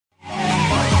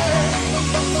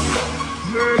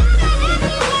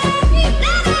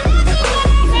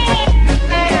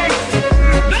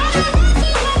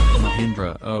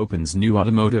opens new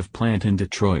automotive plant in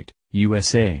Detroit,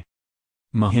 USA.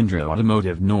 Mahindra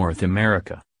Automotive North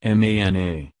America,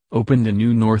 MANA, opened a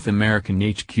new North American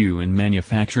HQ and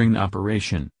manufacturing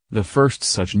operation, the first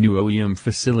such new OEM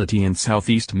facility in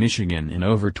Southeast Michigan in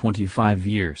over 25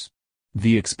 years.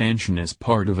 The expansion is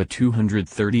part of a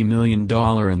 $230 million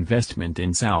investment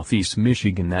in Southeast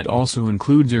Michigan that also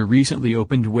includes a recently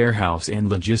opened warehouse and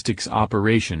logistics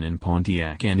operation in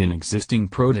Pontiac and an existing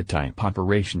prototype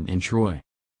operation in Troy.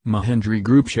 Mahindra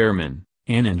Group Chairman,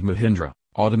 Anand Mahindra,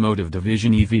 Automotive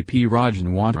Division EVP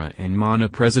Rajan Wadhera and MANA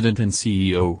President and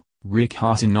CEO,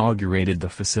 Haas inaugurated the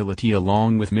facility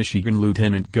along with Michigan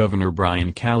Lieutenant Governor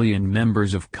Brian Calley and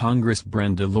members of Congress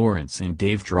Brenda and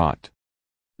Dave Trott.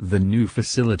 The new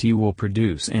facility will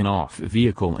produce an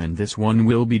off-vehicle, and this one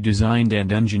will be designed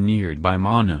and engineered by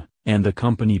MANA, and the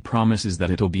company promises that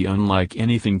it'll be unlike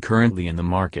anything currently in the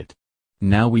market.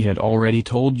 Now, we had already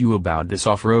told you about this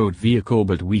off-road vehicle,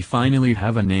 but we finally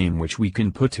have a name which we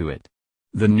can put to it.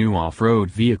 The new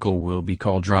off-road vehicle will be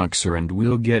called Roxor, and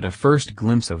we'll get a first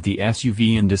glimpse of the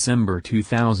SUV in December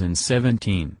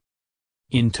 2017.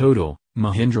 In total,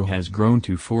 Mahindra has grown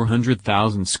to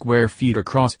 400,000 square feet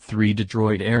across 3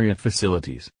 Detroit area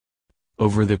facilities.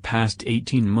 Over the past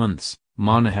 18 months,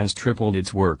 MANA has tripled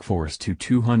its workforce to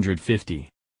 250.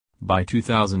 By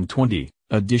 2020,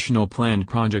 additional planned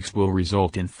projects will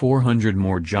result in 400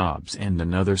 more jobs and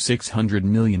another $600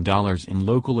 million in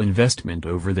local investment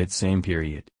over that same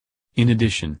period. In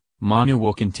addition, MANA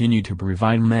will continue to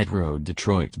provide Metro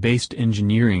Detroit-based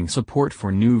engineering support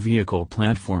for new vehicle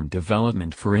platform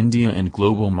development for India and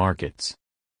global markets.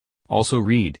 Also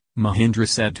read, Mahindra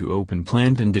set to open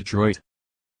plant in Detroit.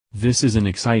 This is an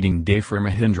exciting day for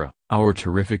Mahindra, our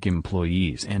terrific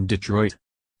employees, and Detroit.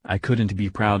 I couldn't be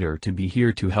prouder to be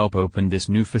here to help open this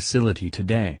new facility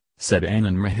today, said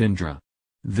Anand Mahindra.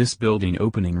 This building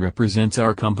opening represents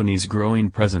our company's growing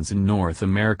presence in North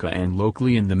America and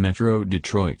locally in the Metro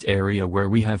Detroit area, where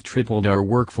we have tripled our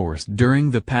workforce during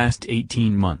the past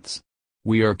 18 months.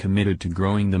 We are committed to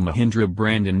growing the Mahindra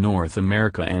brand in North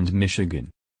America and Michigan.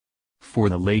 For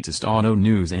the latest auto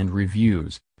news and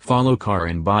reviews, follow Car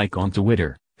and Bike on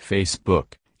Twitter,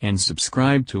 Facebook, and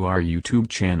subscribe to our YouTube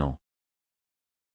channel.